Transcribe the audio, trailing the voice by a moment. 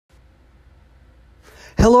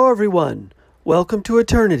Hello, everyone. Welcome to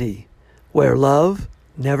Eternity, where love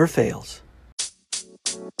never fails.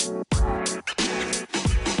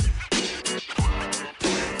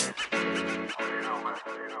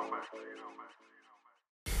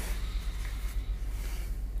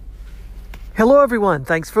 Hello, everyone.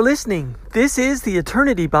 Thanks for listening. This is the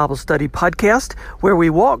Eternity Bible Study Podcast, where we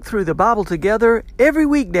walk through the Bible together every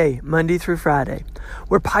weekday, Monday through Friday.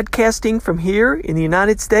 We're podcasting from here in the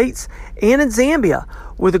United States and in Zambia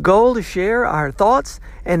with a goal to share our thoughts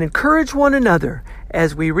and encourage one another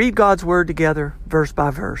as we read God's Word together, verse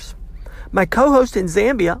by verse. My co-host in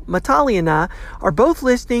Zambia, Matali, and I are both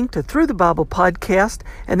listening to Through the Bible podcast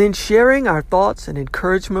and then sharing our thoughts and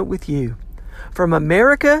encouragement with you. From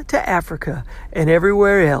America to Africa and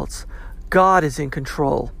everywhere else, God is in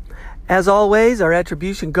control. As always, our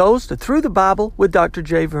attribution goes to Through the Bible with Dr.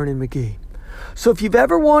 J. Vernon McGee. So if you've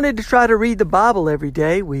ever wanted to try to read the Bible every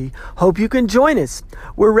day, we hope you can join us.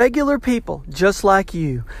 We're regular people, just like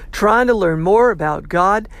you, trying to learn more about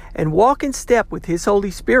God and walk in step with His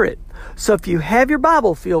Holy Spirit. So if you have your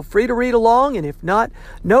Bible, feel free to read along, and if not,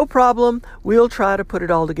 no problem. We'll try to put it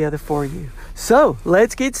all together for you. So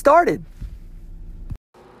let's get started.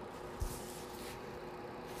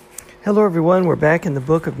 Hello, everyone. We're back in the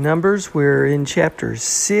book of Numbers. We're in chapter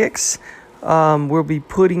 6. We'll be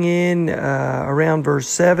putting in around verse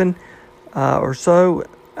 7 or so,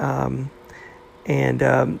 and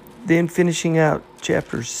then finishing out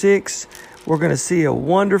chapter 6. We're going to see a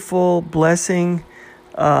wonderful blessing.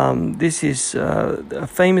 This is a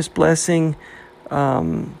famous blessing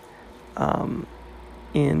in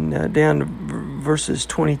down to verses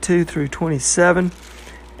 22 through 27.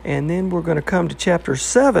 And then we're going to come to chapter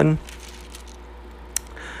 7,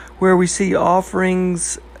 where we see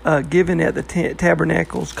offerings given at the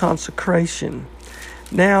Tabernacle's consecration.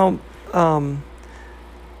 Now,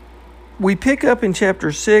 we pick up in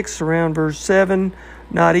chapter 6 around verse 7,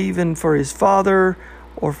 not even for his father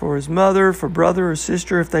or for his mother, for brother or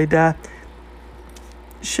sister if they die,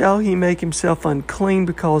 shall he make himself unclean,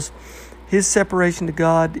 because his separation to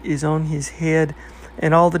God is on his head,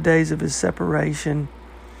 and all the days of his separation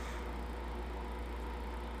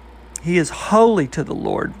he is holy to the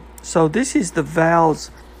Lord. So this is the vows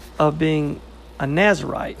of being a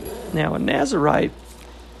Nazirite. Now, a Nazirite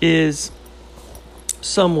is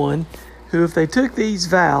someone who, if they took these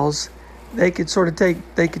vows, they could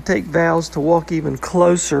take vows to walk even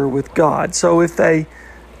closer with God. So if they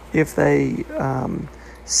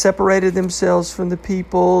separated themselves from the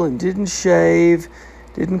people and didn't shave,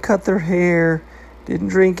 didn't cut their hair, didn't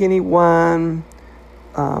drink any wine,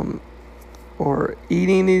 or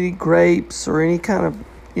eating any grapes or any kind of,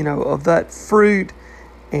 of that fruit,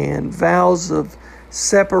 and vows of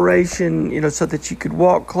separation, so that you could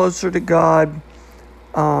walk closer to God,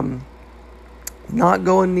 not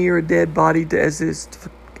going near a dead body as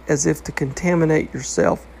if to contaminate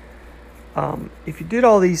yourself. If you did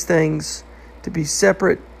all these things to be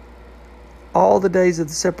separate all the days of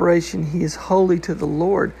the separation, he is holy to the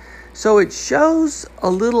Lord. So it shows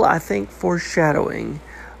a little, I think, foreshadowing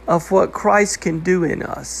of what Christ can do in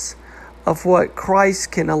us, of what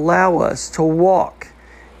Christ can allow us to walk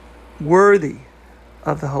worthy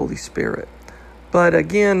of the Holy Spirit. But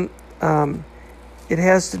again, it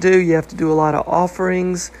has to do, you have to do a lot of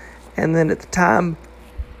offerings, and then at the time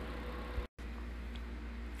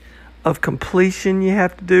of completion, you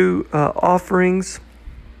have to do offerings.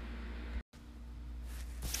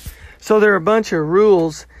 So there are a bunch of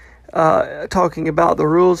rules talking about the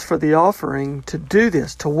rules for the offering to do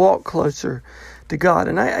this, to walk closer to God.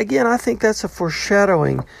 And I think that's a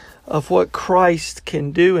foreshadowing of what Christ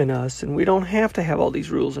can do in us. And we don't have to have all these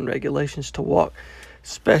rules and regulations to walk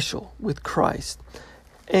special with Christ.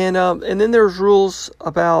 And then there's rules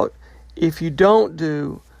about if you don't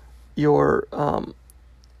do your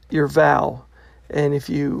vow, and if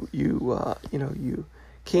you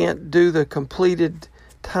can't do the completed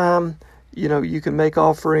time, you can make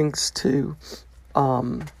offerings to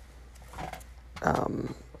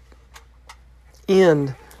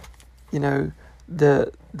end,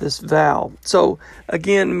 this vow. So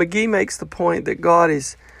again, McGee makes the point that God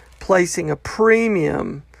is placing a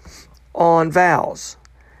premium on vows.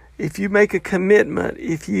 If you make a commitment,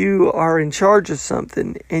 if you are in charge of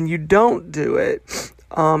something and you don't do it,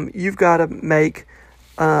 you've got to make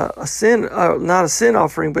not a sin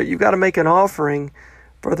offering, but you've got to make an offering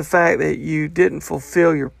for the fact that you didn't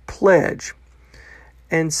fulfill your pledge.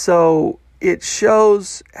 And so it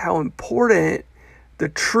shows how important the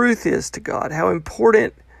truth is to God, how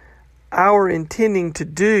important our intending to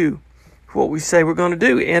do what we say we're going to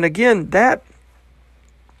do. And again, that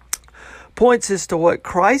points us to what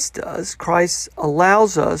Christ does. Christ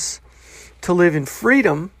allows us to live in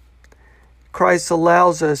freedom. Christ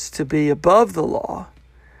allows us to be above the law.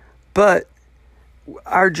 But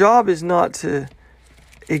our job is not to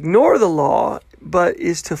ignore the law, but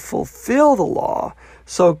is to fulfill the law.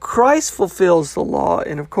 So Christ fulfills the law,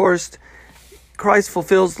 and of course, Christ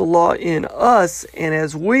fulfills the law in us, and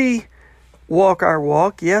as we walk our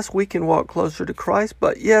walk, yes, we can walk closer to Christ,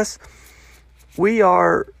 but yes, we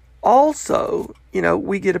are also,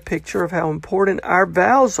 we get a picture of how important our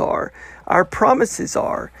vows are, our promises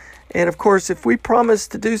are. And of course, if we promise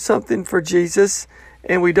to do something for Jesus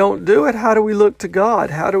and we don't do it, how do we look to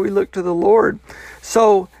God? How do we look to the Lord?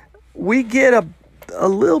 So we get a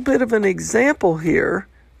little bit of an example here,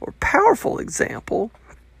 or powerful example,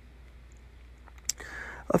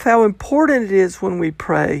 of how important it is when we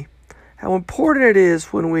pray, how important it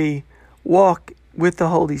is when we walk with the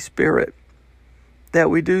Holy Spirit, that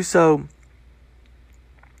we do so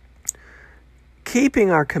keeping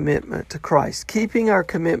our commitment to Christ, keeping our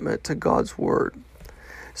commitment to God's Word.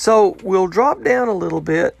 So we'll drop down a little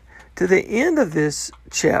bit to the end of this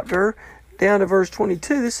chapter, down to verse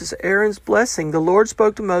 22. This is Aaron's blessing. The Lord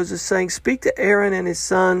spoke to Moses, saying, "Speak to Aaron and his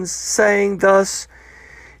sons, saying, Thus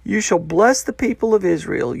you shall bless the people of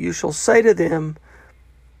Israel. You shall say to them,"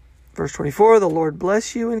 verse 24, "The Lord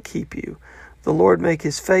bless you and keep you. The Lord make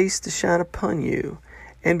his face to shine upon you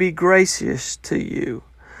and be gracious to you.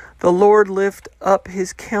 The Lord lift up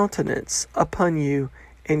his countenance upon you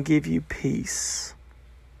and give you peace.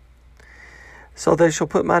 So they shall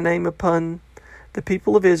put my name upon the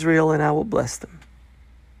people of Israel, and I will bless them."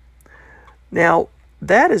 Now,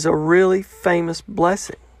 that is a really famous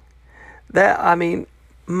blessing. The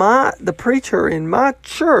preacher in my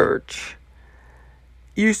church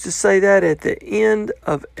used to say that at the end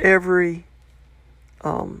of every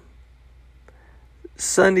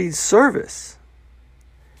Sunday service.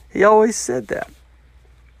 He always said that.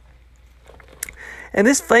 And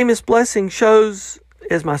this famous blessing shows,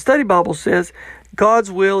 as my study Bible says,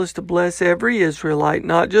 God's will is to bless every Israelite,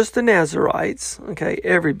 not just the Nazirites, okay,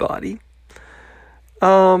 everybody.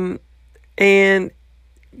 And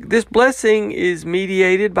this blessing is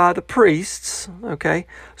mediated by the priests, okay?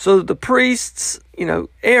 So the priests,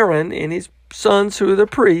 Aaron and his sons who are the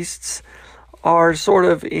priests, are sort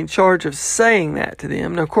of in charge of saying that to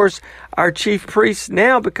them. And of course, our chief priest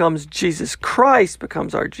now becomes Jesus Christ,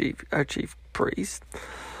 becomes our chief priest.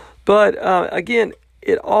 But again,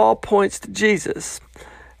 it all points to Jesus.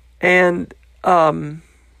 And the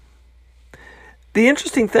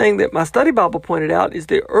interesting thing that my study Bible pointed out is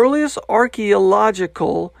the earliest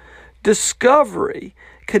archaeological discovery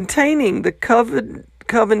containing the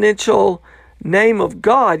covenantal name of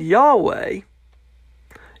God, Yahweh,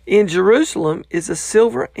 in Jerusalem is a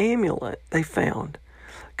silver amulet they found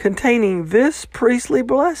containing this priestly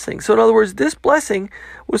blessing. So in other words, this blessing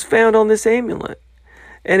was found on this amulet,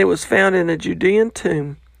 and it was found in a Judean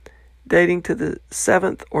tomb dating to the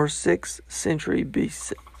 7th or 6th century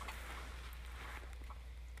BC.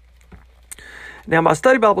 Now, my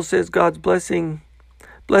study Bible says God's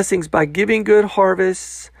blessings by giving good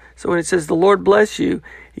harvests. So when it says the Lord bless you,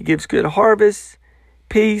 he gives good harvests,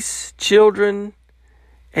 peace, children,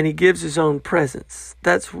 and he gives his own presence.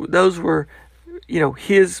 Those were,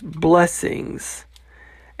 his blessings.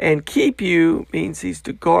 And keep you means he's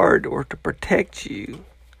to guard or to protect you.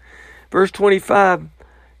 Verse 25,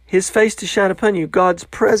 his face to shine upon you. God's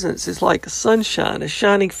presence is like sunshine, a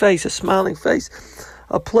shining face, a smiling face,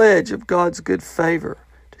 a pledge of God's good favor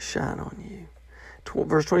to shine on you.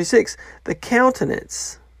 Verse 26, the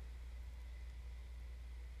countenance.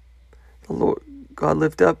 The Lord God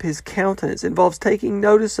lift up his countenance involves taking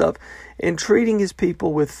notice of and treating his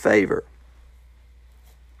people with favor.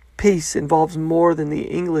 Peace involves more than the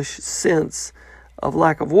English sense of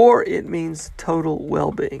lack of war. It means total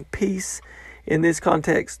well-being. Peace in this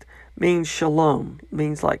context means shalom,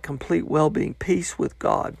 means like complete well-being, peace with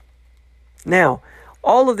God. Now,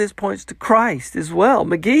 all of this points to Christ as well.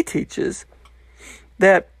 McGee teaches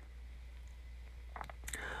that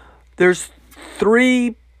there's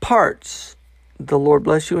 3 parts. The Lord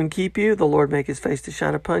bless you and keep you. The Lord make his face to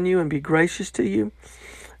shine upon you and be gracious to you.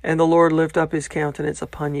 And the Lord lift up his countenance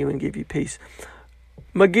upon you and give you peace.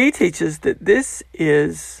 McGee teaches that this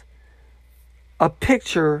is a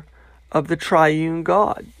picture of the triune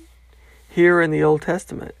God here in the Old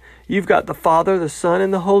Testament. You've got the Father, the Son,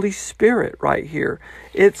 and the Holy Spirit right here.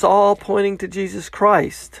 It's all pointing to Jesus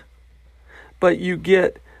Christ. But you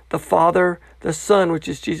get the Father, the Son, which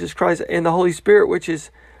is Jesus Christ, and the Holy Spirit, which is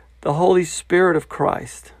the Holy Spirit of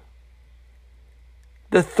Christ.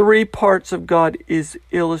 The 3 parts of God is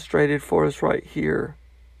illustrated for us right here.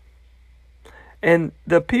 And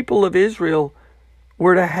the people of Israel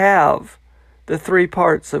were to have the three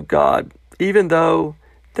parts of God, even though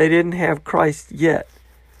they didn't have Christ yet.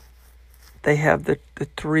 They have the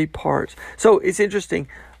three parts. So it's interesting.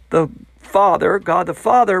 The Father, God the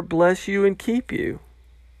Father, bless you and keep you.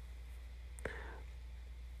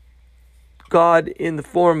 God, in the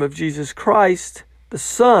form of Jesus Christ, the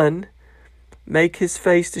Son, make his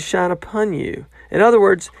face to shine upon you. In other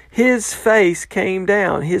words, his face came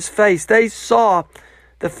down. His face, they saw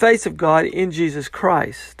the face of God in Jesus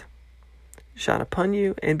Christ. Shine upon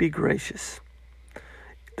you and be gracious.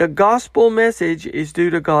 The gospel message is due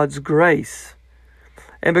to God's grace.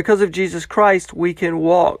 And because of Jesus Christ, we can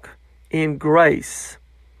walk in grace.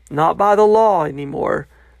 Not by the law anymore,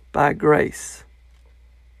 by grace.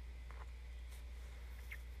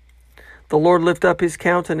 The Lord lift up his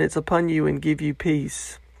countenance upon you and give you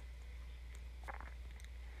peace.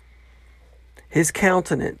 His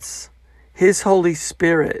countenance, his Holy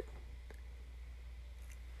Spirit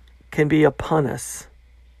can be upon us.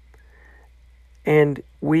 And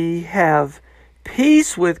we have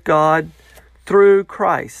peace with God through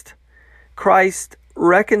Christ. Christ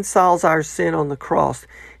reconciles our sin on the cross.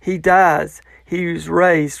 He dies. He was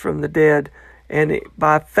raised from the dead. And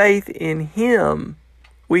by faith in him,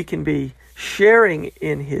 we can be sharing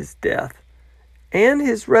in his death and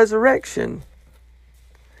his resurrection.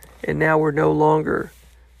 And now we're no longer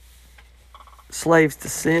slaves to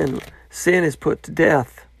sin. Sin is put to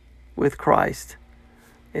death with Christ.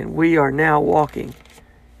 And we are now walking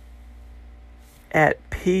at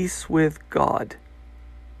peace with God,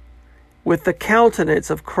 with the countenance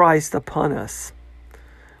of Christ upon us.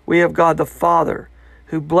 We have God the Father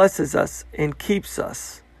who blesses us and keeps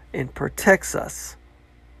us and protects us.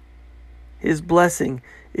 His blessing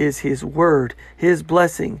is his word. His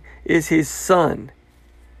blessing is his Son.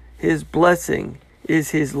 His blessing is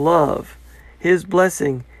his love. His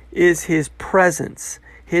blessing is his presence,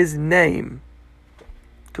 his name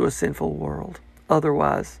to a sinful world,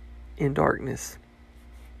 otherwise in darkness.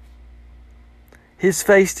 His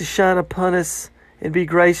face to shine upon us and be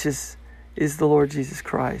gracious is the Lord Jesus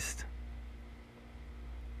Christ.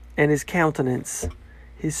 And his countenance,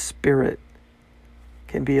 his Spirit,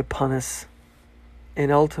 can be upon us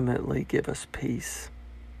and ultimately give us peace.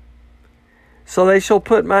 So they shall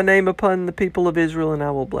put my name upon the people of Israel, and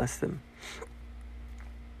I will bless them.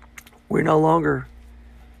 We're no longer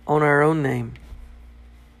on our own name.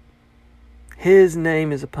 His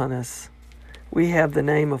name is upon us. We have the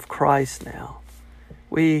name of Christ now.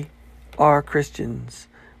 We are Christians.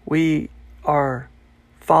 We are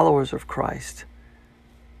followers of Christ.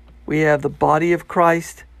 We have the body of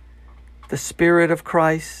Christ, the Spirit of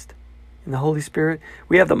Christ, and the Holy Spirit.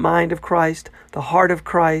 We have the mind of Christ, the heart of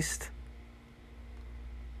Christ.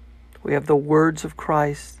 We have the words of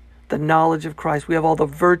Christ, the knowledge of Christ. We have all the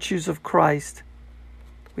virtues of Christ.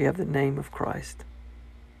 We have the name of Christ.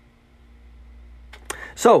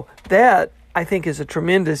 So that, I think, is a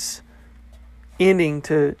tremendous ending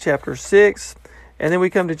to chapter 6. And then we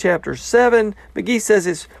come to chapter 7. McGee says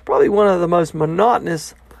it's probably one of the most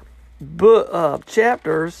monotonous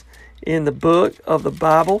chapters in the book of the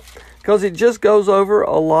Bible, because it just goes over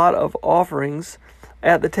a lot of offerings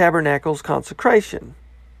at the tabernacle's consecration.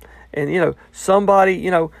 And, somebody,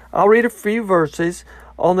 I'll read a few verses.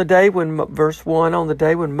 Verse 1, on the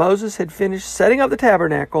day when Moses had finished setting up the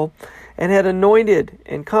tabernacle and had anointed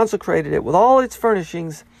and consecrated it with all its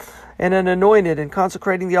furnishings, and had anointed and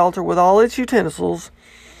consecrating the altar with all its utensils,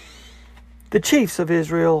 the chiefs of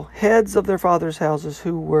Israel, heads of their fathers' houses,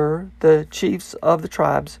 who were the chiefs of the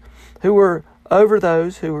tribes, who were over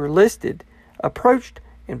those who were listed, approached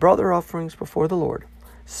and brought their offerings before the Lord.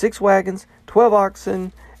 6 wagons, 12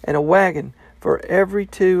 oxen, and a wagon for every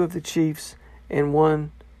 2 of the chiefs, and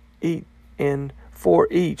for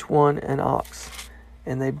each one an ox.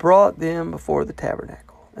 And they brought them before the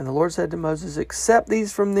tabernacle. And the Lord said to Moses, accept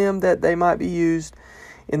these from them, that they might be used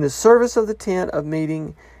in the service of the tent of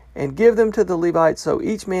meeting, and give them to the Levites, so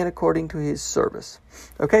each man according to his service.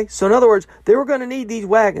 Okay, so in other words, they were going to need these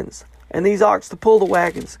wagons and these ox to pull the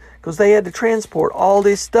wagons, because they had to transport all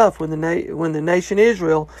this stuff when the nation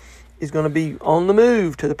Israel is going to be on the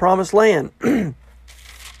move to the promised land.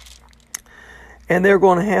 And they're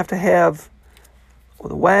going to have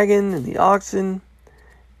the wagon and the oxen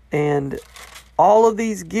and all of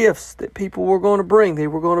these gifts that people were going to bring. They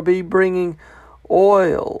were going to be bringing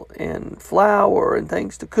oil and flour and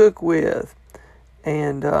things to cook with,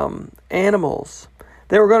 and animals.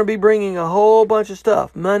 They were going to be bringing a whole bunch of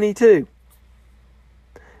stuff, money too.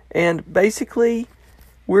 And basically,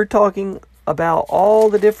 we're talking about all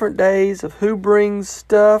the different days of who brings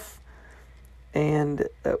stuff. And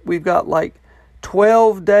we've got like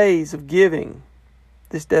 12 days of giving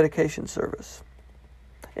this dedication service.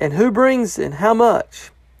 And who brings and how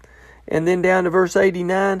much? And then down to verse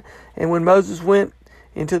 89, and when Moses went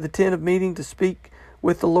into the tent of meeting to speak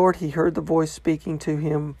with the Lord, he heard the voice speaking to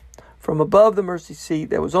him from above the mercy seat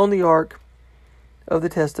that was on the ark of the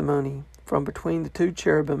testimony, from between the two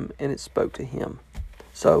cherubim, and it spoke to him.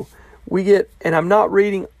 So we get, and I'm not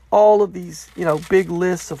reading all of these, big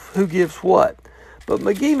lists of who gives what, but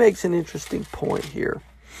McGee makes an interesting point here.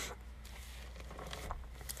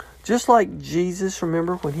 Just like Jesus,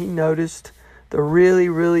 remember when he noticed the really,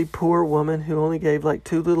 really poor woman who only gave like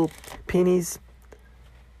 2 little pennies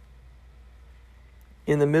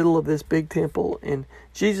in the middle of this big temple, and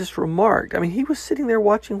Jesus remarked, he was sitting there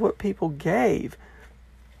watching what people gave.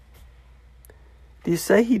 Do you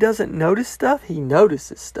say he doesn't notice stuff? He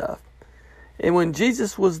notices stuff. And when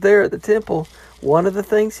Jesus was there at the temple, one of the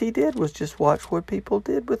things he did was just watch what people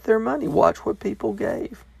did with their money, watch what people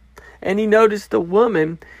gave. And he noticed the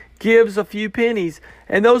woman gives a few pennies,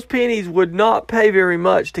 and those pennies would not pay very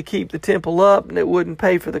much to keep the temple up, and it wouldn't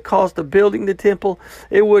pay for the cost of building the temple.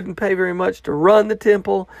 It wouldn't pay very much to run the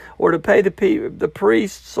temple, or to pay the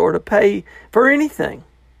priests, or to pay for anything.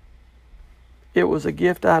 It was a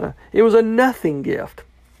gift it was a nothing gift.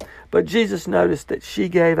 But Jesus noticed that she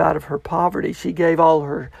gave out of her poverty. She gave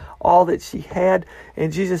all that she had,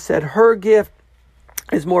 and Jesus said her gift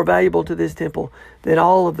is more valuable to this temple than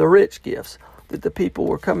all of the rich gifts that the people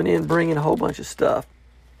were coming in bringing a whole bunch of stuff.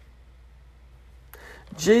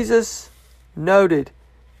 Jesus noted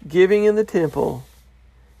giving in the temple,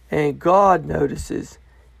 and God notices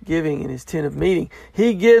giving in his tent of meeting.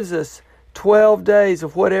 He gives us 12 days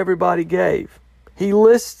of what everybody gave. He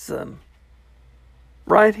lists them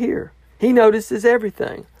right here. He notices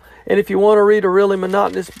everything. And if you want to read a really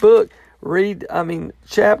monotonous book, read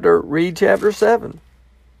chapter 7.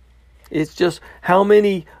 It's just how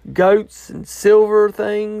many goats and silver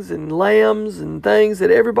things and lambs and things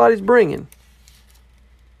that everybody's bringing.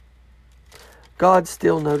 God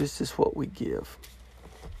still notices what we give.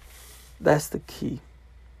 That's the key.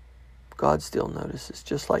 God still notices,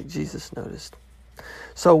 just like Jesus noticed.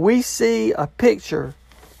 So we see a picture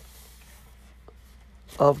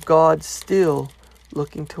of God still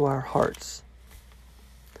looking to our hearts.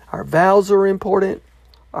 Our vows are important.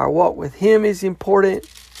 Our walk with Him is important.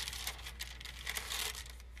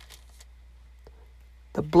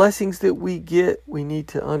 The blessings that we get, we need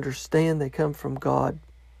to understand they come from God.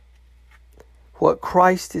 What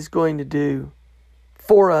Christ is going to do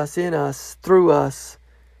for us, in us, through us,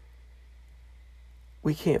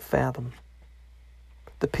 we can't fathom.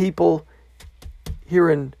 The people here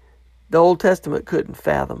in the Old Testament couldn't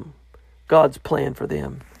fathom God's plan for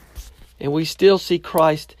them. And we still see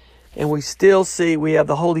Christ, and we still see we have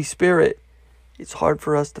the Holy Spirit. It's hard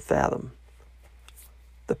for us to fathom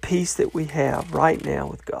the peace that we have right now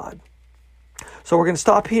with God. So we're going to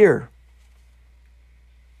stop here.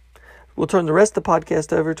 We'll turn the rest of the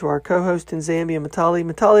podcast over to our co-host in Zambia, Matali.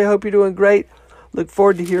 Matali, I hope you're doing great. Look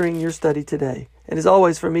forward to hearing your study today. And as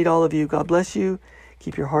always, from me to all of you, God bless you.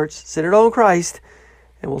 Keep your hearts centered on Christ,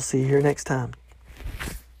 and we'll see you here next time.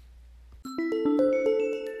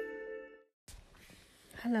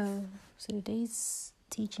 Hello. So today's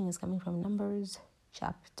teaching is coming from Numbers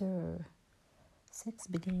chapter 6,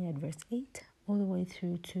 beginning at verse 8, all the way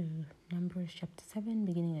through to Numbers chapter 7,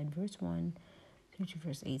 beginning at verse 1 through to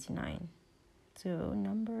verse 89. So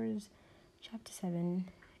Numbers chapter 7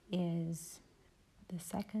 is the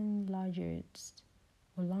second largest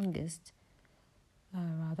or longest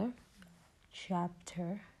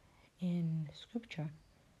chapter in scripture.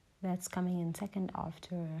 That's coming in second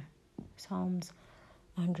after Psalms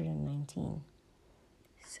 119.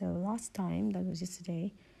 So last time, that was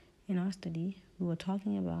yesterday, in our study, we were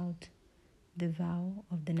talking about the vow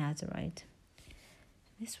of the Nazirite.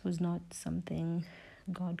 This was not something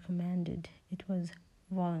God commanded. It was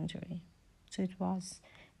voluntary. So it was.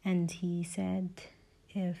 And he said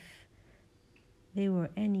if there were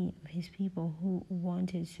any of his people who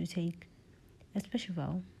wanted to take a special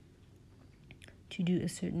vow to do a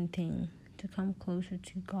certain thing, to come closer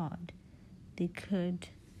to God, they could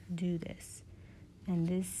do this. And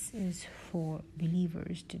this is for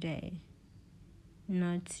believers today,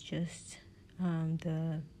 not just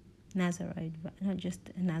the Nazirite, not just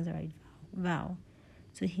a Nazirite vow.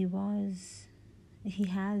 So he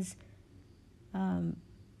has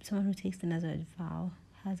someone who takes the Nazirite vow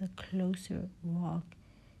has a closer walk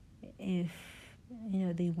if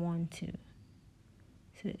they want to.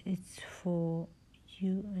 So it's for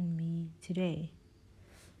you and me today.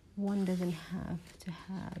 One doesn't have to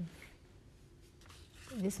have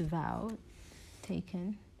this vow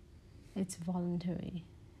taken It's voluntary.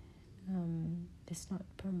 It's not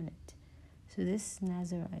permanent. So this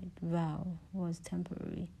Nazirite vow was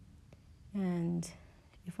temporary. And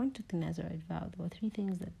if one took the Nazirite vow, there were 3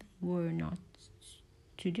 things that they were not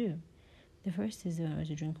to do. The first is they were not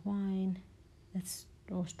to drink wine,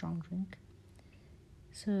 or strong drink.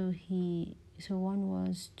 So one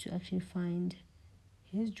was to actually find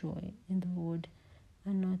his joy in the Lord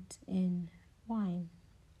and not in wine.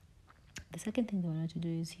 The second thing they were not to do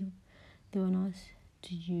is they were not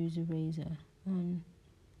to use a razor on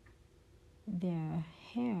their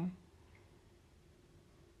hair,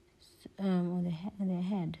 on their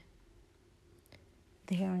head.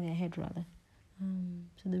 The hair on their head, rather.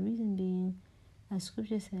 So the reason being, as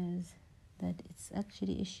Scripture says, that it's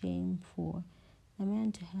actually a shame for a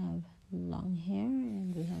man to have long hair,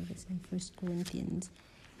 and we have this in 1 Corinthians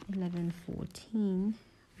 11:14,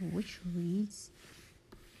 which reads,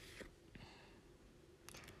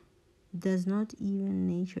 "Does not even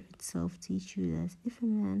nature itself teach you that if a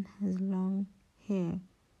man has long hair,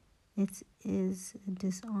 it is a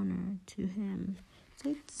dishonor to him?" So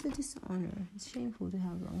it's a dishonor. It's shameful to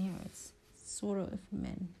have long hair. It's sort of for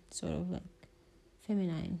men, sort of like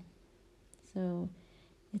feminine. So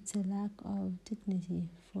it's a lack of dignity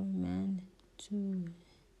for a man to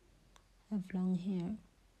have long hair.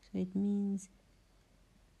 So it means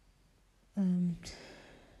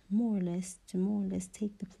more or less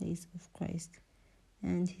take the place of Christ.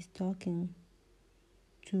 And he's talking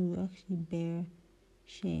to actually bear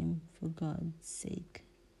shame for God's sake.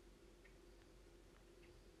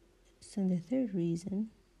 So the third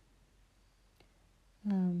reason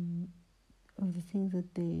of the things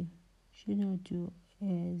that they should not do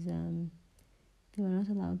is they were not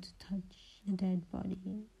allowed to touch a dead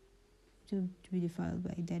body, to be defiled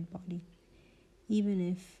by a dead body, even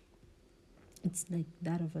if it's like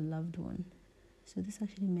that of a loved one. So this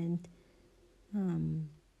actually meant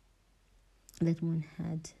that one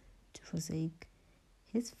had to forsake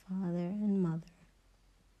his father and mother.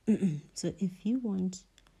 So if you want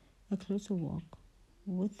a closer walk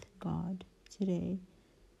with God today,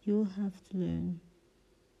 you'll have to learn.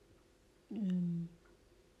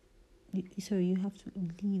 So you have to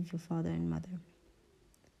leave your father and mother.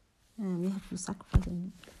 You have to sacrifice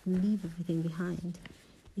and leave everything behind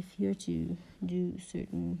if you're to do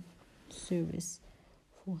certain service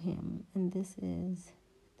for him. And this is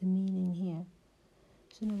the meaning here.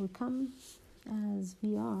 So now we come as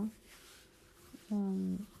we are,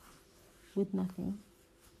 with nothing.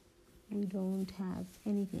 We don't have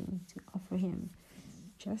anything to offer him,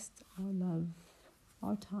 just our love,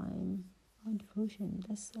 our time, our devotion.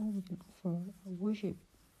 That's all we can offer, our worship.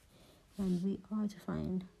 And we are to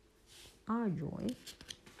find our joy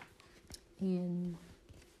in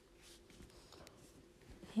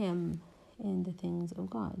him, in the things of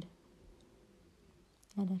God.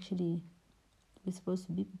 And actually, we're supposed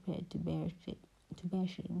to be prepared to bear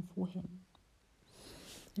shame for him.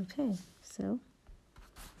 Okay, so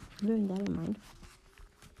bearing that in mind,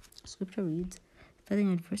 Scripture reads,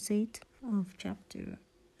 starting at verse 8 of chapter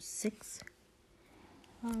 6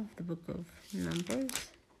 of the book of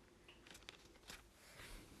Numbers.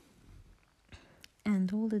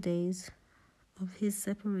 "And all the days of his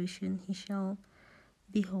separation he shall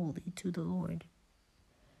be holy to the Lord."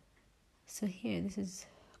 So here, this is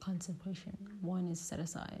consecration. One is set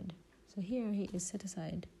aside. So here he is set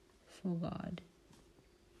aside for God.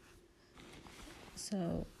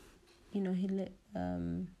 So, the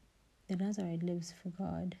Nazirite lives for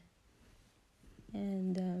God.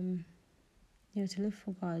 And, to live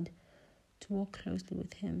for God, to walk closely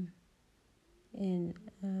with him in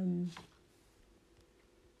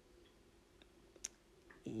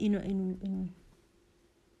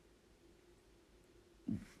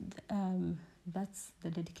that's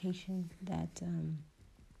the dedication that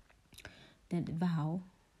vow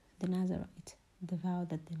the vow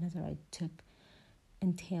that the Nazirite took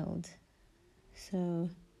entailed. So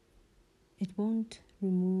it won't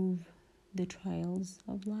remove the trials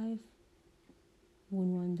of life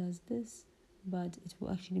when one does this, but it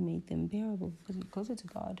will actually make them bearable because it's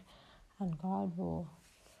God, and God will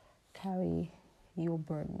carry your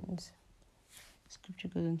burdens. Scripture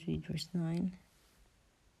goes on to read verse 9.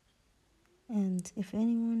 "And if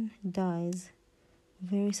anyone dies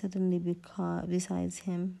very suddenly besides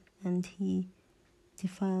him, and he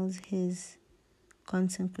defiles his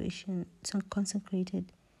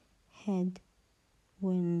consecrated head,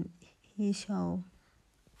 when he shall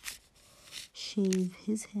shave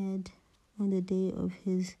his head on the day of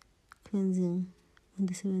his cleansing, on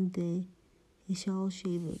the 7th day he shall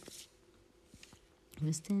shave it."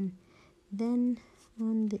 Verse 10. "Then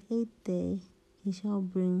on the 8th day he shall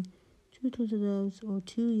bring 2 turtle doves or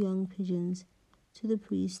 2 young pigeons to the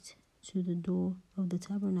priest to the door of the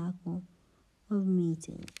tabernacle of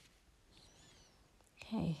meeting.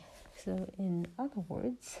 Okay, so in other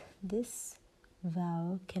words, this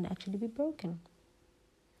vow can actually be broken.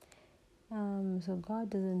 So God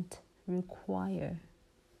doesn't require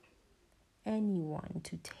anyone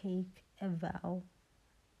to take a vow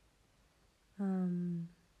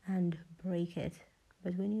and break it.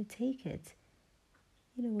 But when you take it,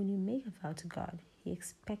 when you make a vow to God, He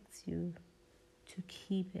expects you to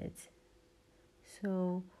keep it.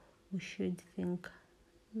 So we should think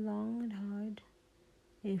long and hard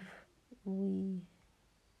if we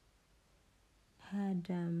had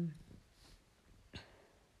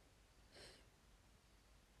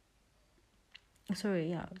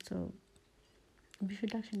so we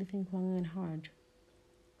should actually think long and hard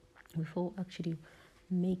before actually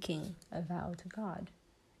making a vow to God.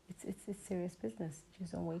 It's serious business.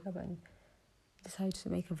 Just don't wake up and decide to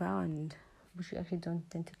make a vow and which you actually don't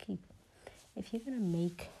intend to keep. If you're gonna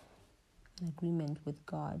make an agreement with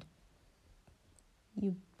God,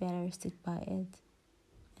 you better stick by it,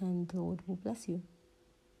 and the Lord will bless you.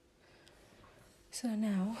 So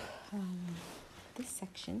now, this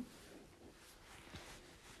section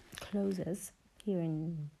closes here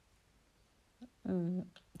in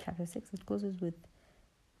chapter 6. It closes with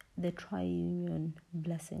the triunion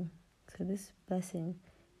blessing. So this blessing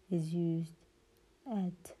is used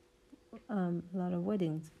at a lot of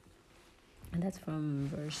weddings, and that's from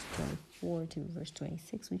verse 24 to verse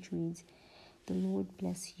 26, which reads, "The Lord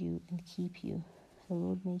bless you and keep you. The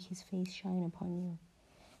Lord make His face shine upon you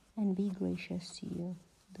and be gracious to you.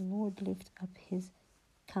 The Lord lift up His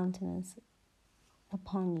countenance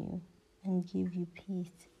upon you and give you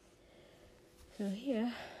peace." So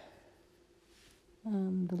here,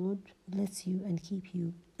 the Lord bless you and keep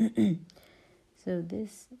you. So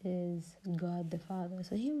this is God the Father.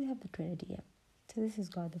 So here we have the Trinity. Yeah. So this is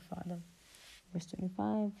God the Father. Verse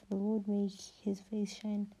 25, "The Lord make His face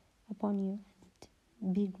shine upon you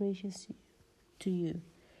and be gracious to you."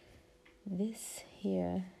 This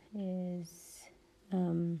here is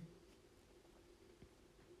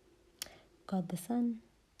God the Son,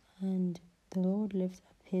 and the Lord lift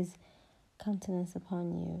up His countenance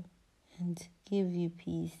upon you and give you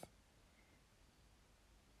peace.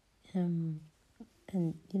 And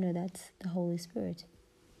that's the Holy Spirit.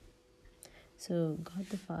 So God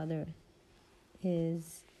the Father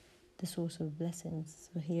is the source of blessings.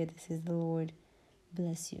 So here, this is the Lord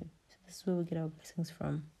bless you. So this is where we get our blessings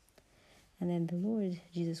from. And then the Lord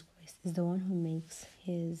Jesus Christ is the one who makes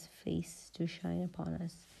His face to shine upon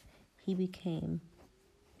us. He became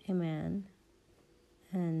a man,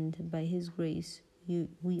 and by His grace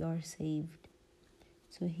we are saved.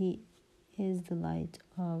 So He is the light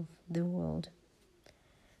of the world,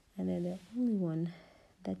 and then the only one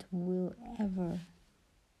that will ever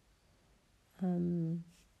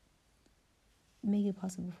make it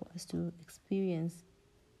possible for us to experience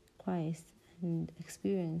Christ and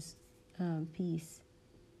experience peace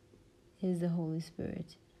is the Holy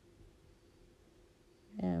Spirit.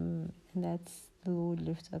 And that's the Lord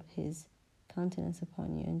lift up His countenance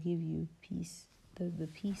upon you and give you peace. The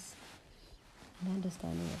peace and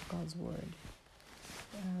understanding of God's word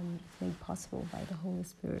is made possible by the Holy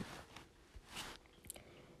Spirit.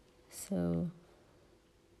 So,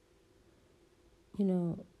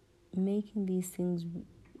 making these things,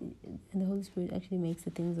 and the Holy Spirit actually makes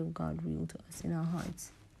the things of God real to us in our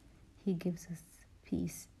hearts. He gives us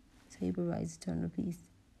peace. So He provides eternal peace.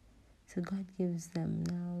 So God gives them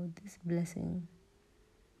now this blessing.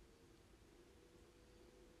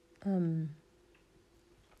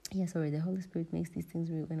 The Holy Spirit makes these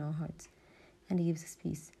things real in our hearts, and He gives us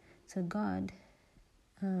peace. So God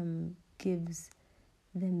gives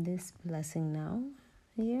them this blessing now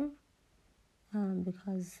here,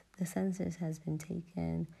 because the census has been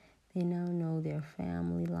taken. They now know their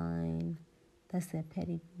family line. That's their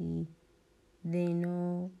pedigree. They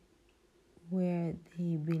know where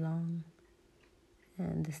they belong,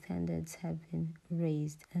 and the standards have been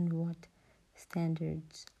raised, and what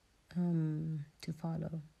standards to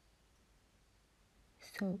follow.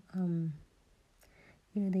 So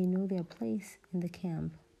they know their place in the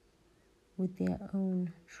camp with their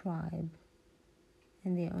own tribe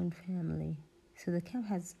and their own family. So the camp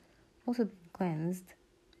has also been cleansed,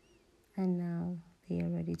 and now they are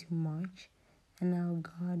ready to march, and now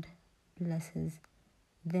God blesses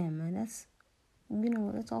them, and that's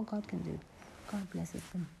all God can do. God blesses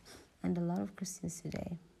them. And a lot of Christians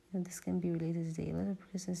today, this can be related today, a lot of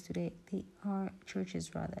Christians today, they are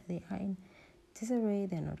in disarray,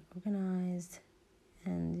 they're not organized,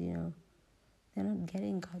 and they're not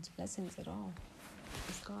getting God's blessings at all.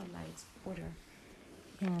 Because God likes order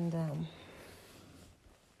and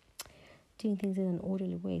doing things in an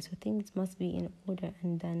orderly way. So things must be in order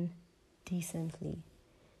and done decently.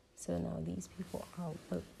 So now these people are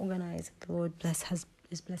well organized. The Lord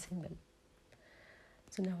is blessing them.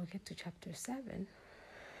 So now we get to chapter 7.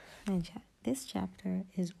 And this chapter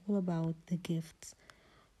is all about the gifts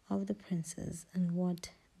of the princes and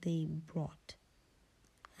what they brought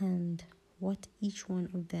and what each one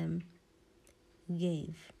of them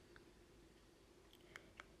gave.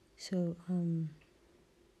 So I'm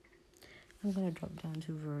going to drop down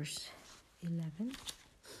to verse 11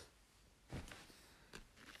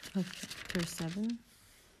 of chapter 7.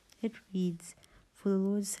 It reads, "For the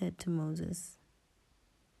Lord said to Moses,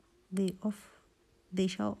 They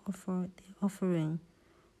shall offer the offering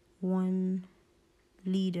one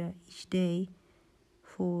leader each day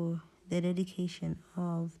for the dedication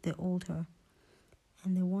of the altar.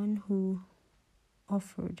 And the one who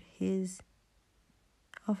offered his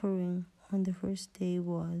offering on the first day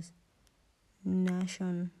was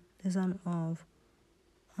Nashon, the son of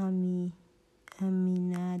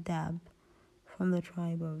Aminadab, from the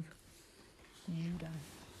tribe of Judah."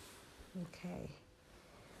 Okay.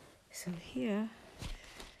 So here,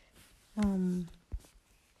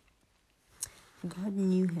 God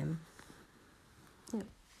knew him. Yeah,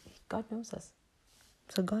 God knows us.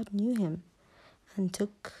 So God knew him and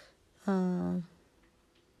took, not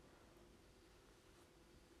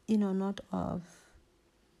of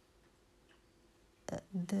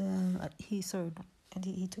he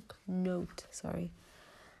took note,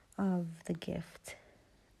 of the gift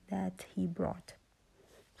that he brought.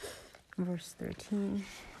 Verse 13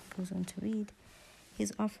 goes on to read,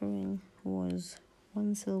 "His offering was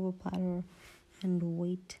 1 silver platter, and the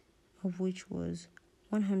weight of which was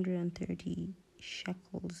 130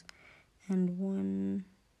 shekels, and 1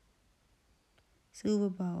 silver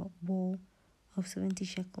bowl of 70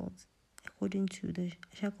 shekels, according to the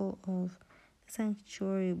shekel of the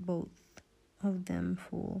sanctuary, both of them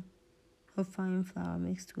full of fine flour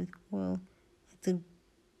mixed with oil as a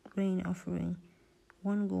grain offering,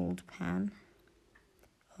 1 gold pan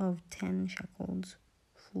of 10 shekels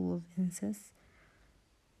full of incense,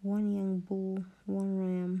 1 young bull, 1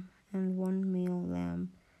 ram, and 1 male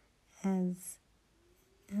lamb as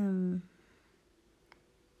 1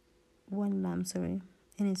 lamb,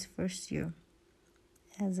 in its first year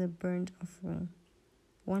as a burnt offering,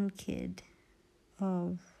 1 kid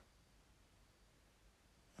of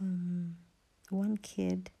 1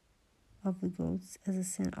 kid of the goats as a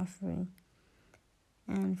sin offering,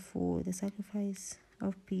 and for the sacrifice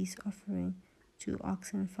of peace offering, 2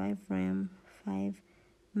 oxen, 5 ram, 5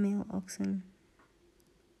 male oxen,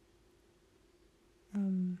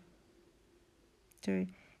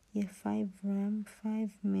 5 ram,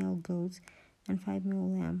 5 male goats, and 5 male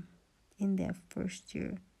lamb in their first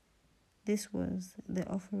year. This was the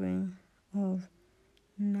offering of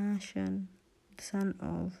Nashon, the son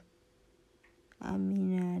of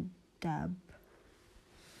Aminadab."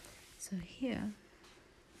 So here,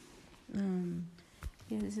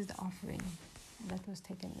 this is the offering that was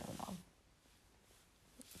taken note of.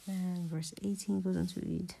 And verse 18 goes on to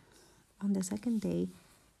read, "On the second day,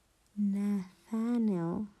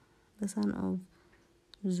 Nathanael, the son of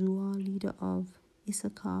Zuar, leader of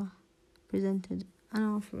Issachar, presented an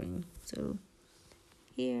offering." So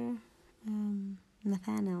here,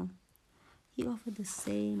 Nathanael, he offered the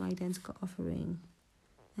same identical offering,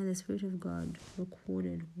 and the Spirit of God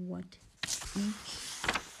recorded what each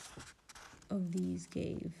of these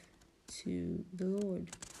gave to the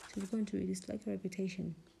Lord. So we're going to read this like a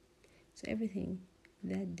reputation. So everything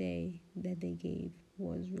that day that they gave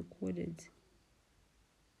was recorded.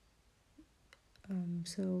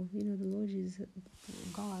 So the Lord is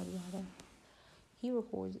God, rather. He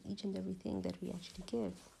records each and everything that we actually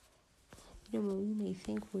give. We may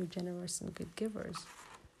think we're generous and good givers,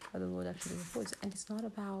 but the Lord actually records. And it's not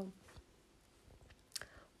about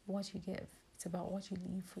what you give. It's about what you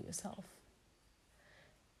leave for yourself.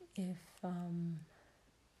 If,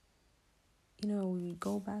 we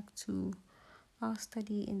go back to our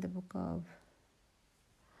study in the book of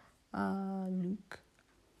Luke,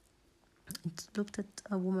 it looked at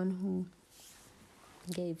a woman who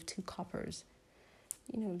gave 2 coppers,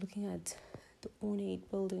 looking at the ornate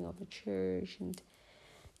building of a church, and,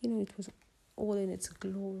 it was all in its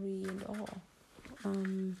glory and all.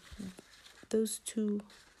 Those 2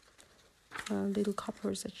 little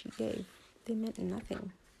coppers that she gave, they meant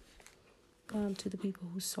nothing to the people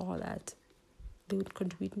who saw that. They would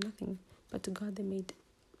contribute nothing, but to God they made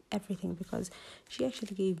everything, because she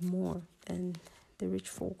actually gave more than the rich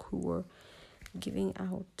folk who were giving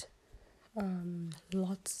out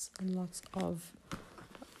lots and lots of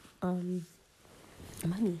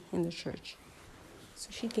money in the church. So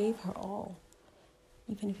she gave her all,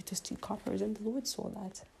 even if it was 2 coppers, and the Lord saw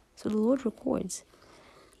that. So the Lord records,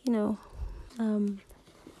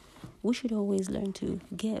 we should always learn to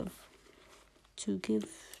give to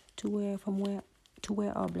where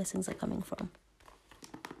our blessings are coming from.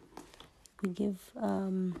 We give,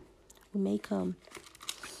 we make a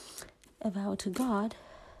vow to God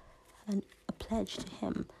and a pledge to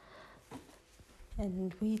Him,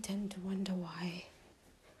 and we tend to wonder why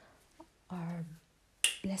our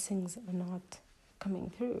blessings are not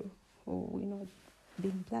coming through, or we're not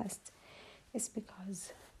being blessed. It's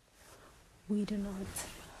because we do not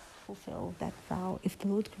fulfill that vow. If the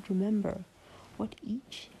Lord could remember what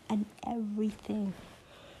each and everything,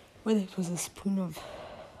 whether it was a spoon of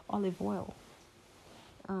olive oil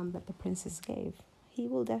that the princess gave, He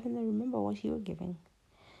will definitely remember what you were giving.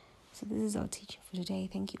 So this is our teaching for today.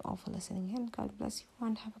 Thank you all for listening, and God bless you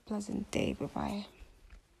and have a pleasant day. Bye-bye.